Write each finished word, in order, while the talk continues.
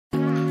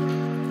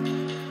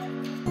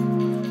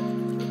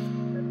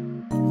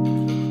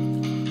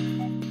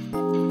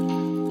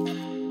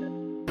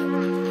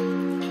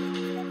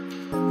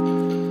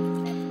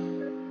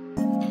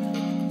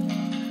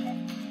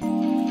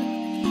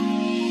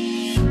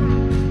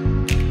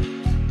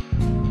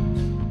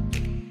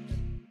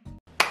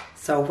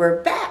So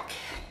we're back.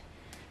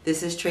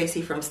 This is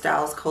Tracy from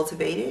Styles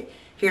Cultivated.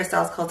 Here at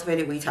Styles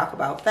Cultivated, we talk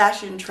about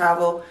fashion,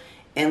 travel,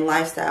 and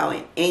lifestyle,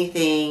 and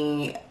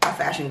anything a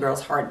fashion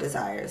girl's heart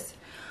desires.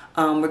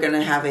 We're going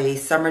to have a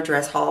summer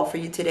dress haul for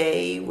you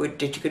today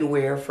that you can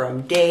wear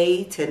from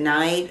day to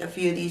night, a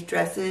few of these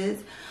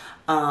dresses.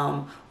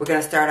 We're going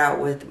to start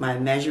out with my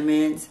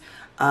measurements.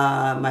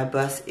 My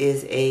bust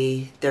is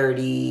a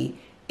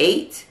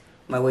 38,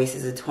 my waist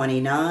is a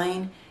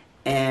 29,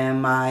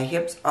 and my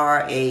hips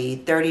are a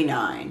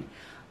 39.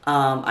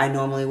 I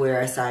normally wear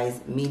a size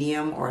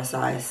medium or a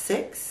size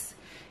 6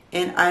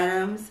 in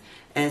items.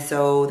 And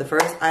so the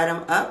first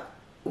item up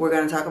we're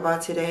going to talk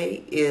about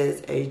today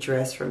is a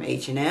dress from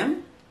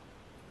H&M.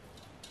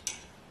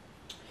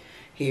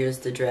 Here's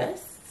the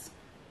dress.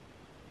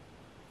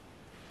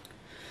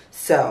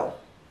 So,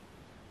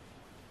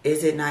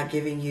 is it not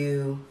giving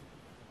you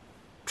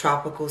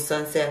tropical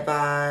sunset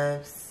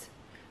vibes,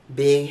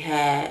 big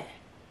hat,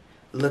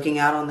 looking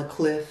out on the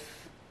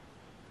cliff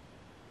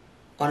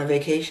on a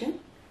vacation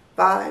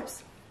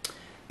vibes?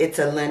 It's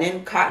a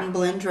linen cotton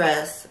blend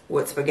dress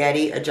with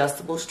spaghetti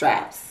adjustable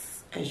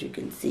straps, as you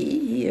can see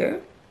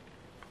here.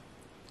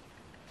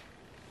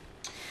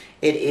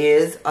 It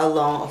is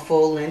a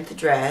full length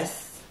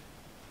dress.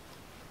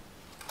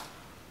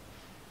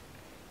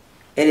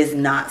 It is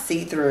not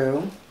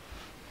see-through.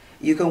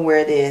 You can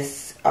wear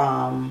this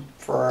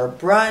for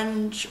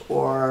brunch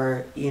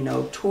or,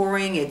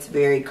 touring. It's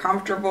very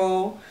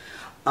comfortable.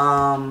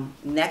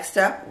 Next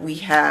up, we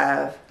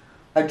have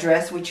a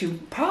dress which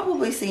you've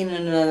probably seen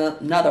in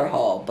another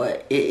haul,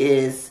 but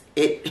it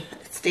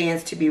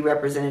stands to be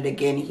represented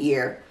again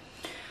here.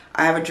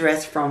 I have a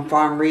dress from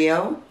Farm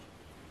Rio.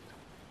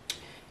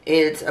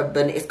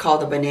 It's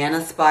called a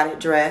banana spotted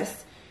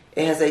dress.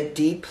 It has a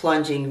deep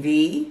plunging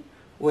V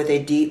with a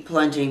deep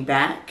plunging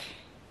back.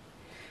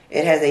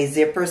 It has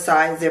a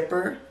side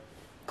zipper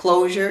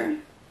closure.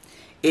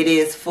 It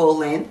is full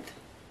length.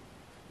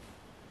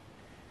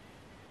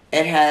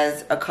 It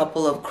has a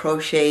couple of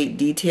crochet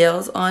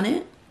details on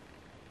it.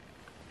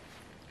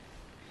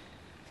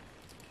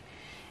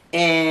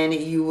 And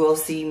you will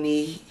see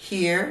me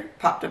here,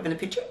 popped up in the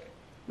picture,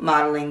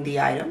 modeling the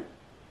item.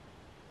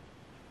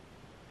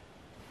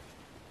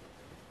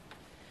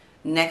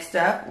 Next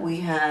up,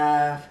 we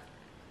have,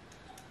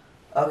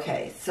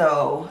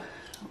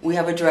 we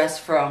have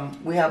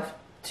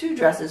two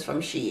dresses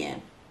from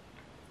Shein.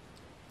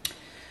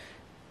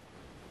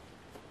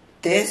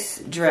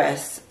 This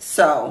dress,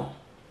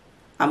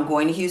 I'm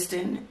going to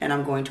Houston and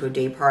I'm going to a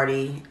day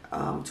party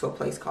to a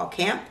place called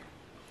Camp.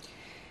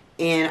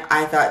 And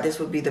I thought this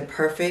would be the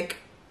perfect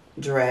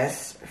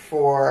dress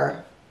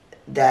for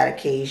that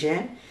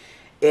occasion.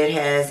 It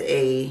has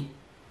a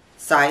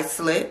side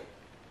slit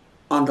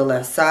on the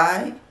left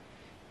side.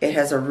 It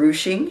has a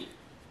ruching.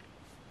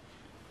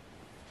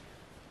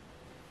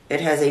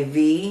 It has a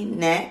V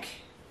neck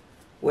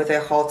with a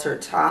halter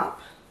top.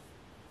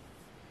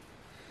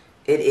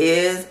 It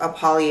is a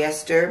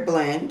polyester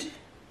blend.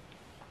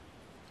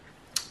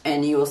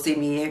 And you will see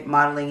me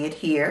modeling it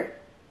here.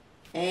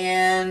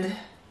 And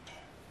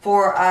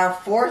for our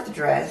fourth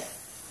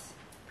dress,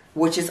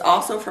 which is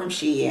also from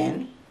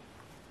Shein,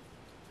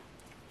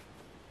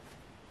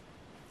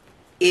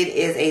 it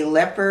is a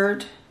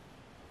leopard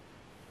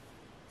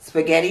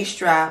spaghetti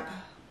strap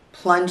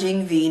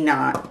plunging V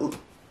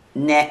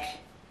neck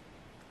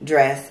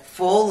dress,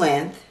 full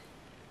length.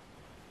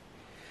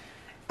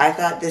 I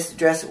thought this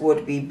dress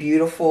would be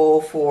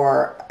beautiful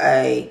for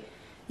a,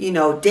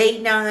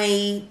 date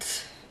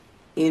night.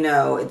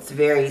 It's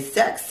very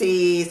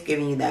sexy. It's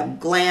giving you them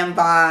glam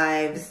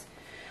vibes.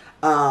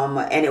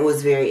 And it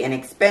was very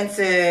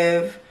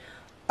inexpensive.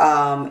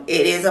 It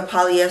is a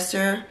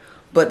polyester,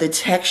 but the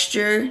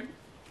texture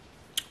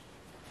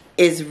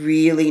is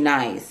really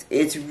nice.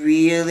 It's a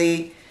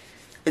really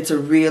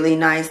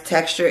nice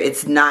texture.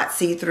 It's not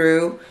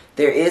see-through.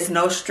 There is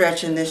no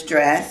stretch in this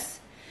dress.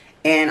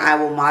 And I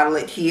will model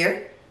it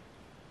here.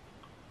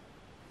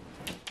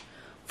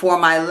 For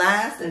my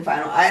last and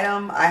final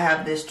item, I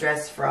have this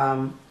dress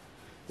from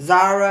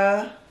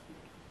Zara.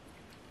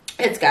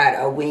 It's got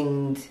a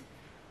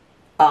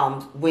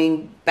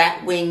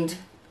back winged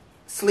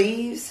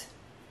sleeves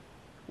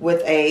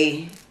with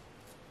a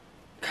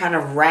kind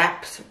of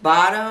wrapped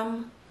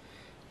bottom.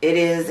 It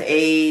is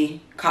a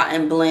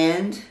cotton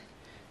blend.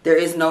 There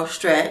is no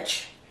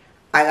stretch.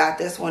 I got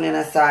this one in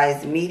a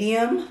size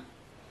medium,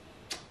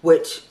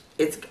 which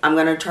I'm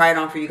going to try it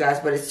on for you guys,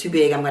 but it's too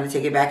big. I'm going to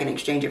take it back and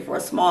exchange it for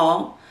a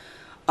small.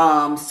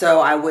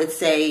 So I would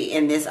say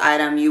in this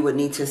item you would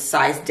need to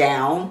size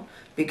down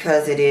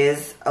because it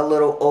is a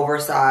little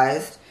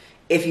oversized.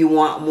 If you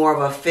want more of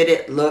a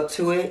fitted look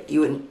to it, you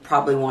would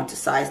probably want to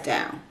size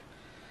down.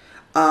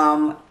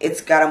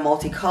 It's got a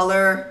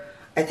multicolor.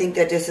 I think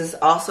that this is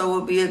also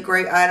would be a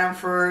great item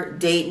for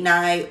date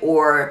night,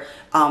 or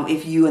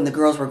if you and the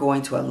girls were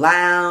going to a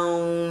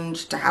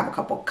lounge to have a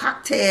couple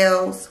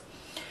cocktails.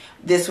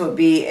 This would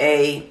be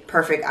a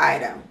perfect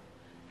item.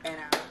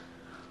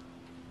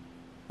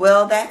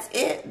 Well, that's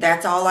it.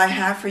 That's all I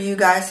have for you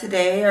guys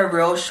today. A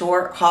real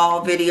short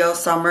haul video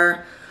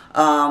summer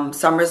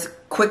Summer's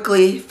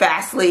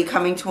fastly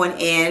coming to an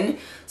end.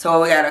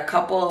 So we got a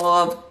couple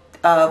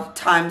of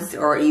times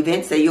or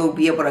events that you'll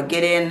be able to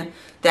get in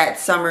that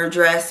summer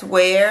dress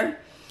wear.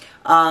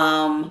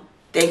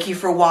 Thank you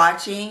for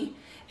watching.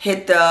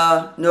 Hit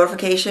the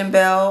notification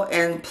bell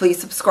and please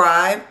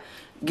subscribe.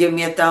 Give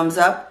me a thumbs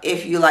up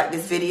if you like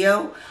this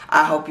video.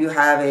 I hope you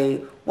have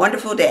a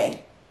wonderful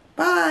day.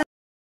 Bye.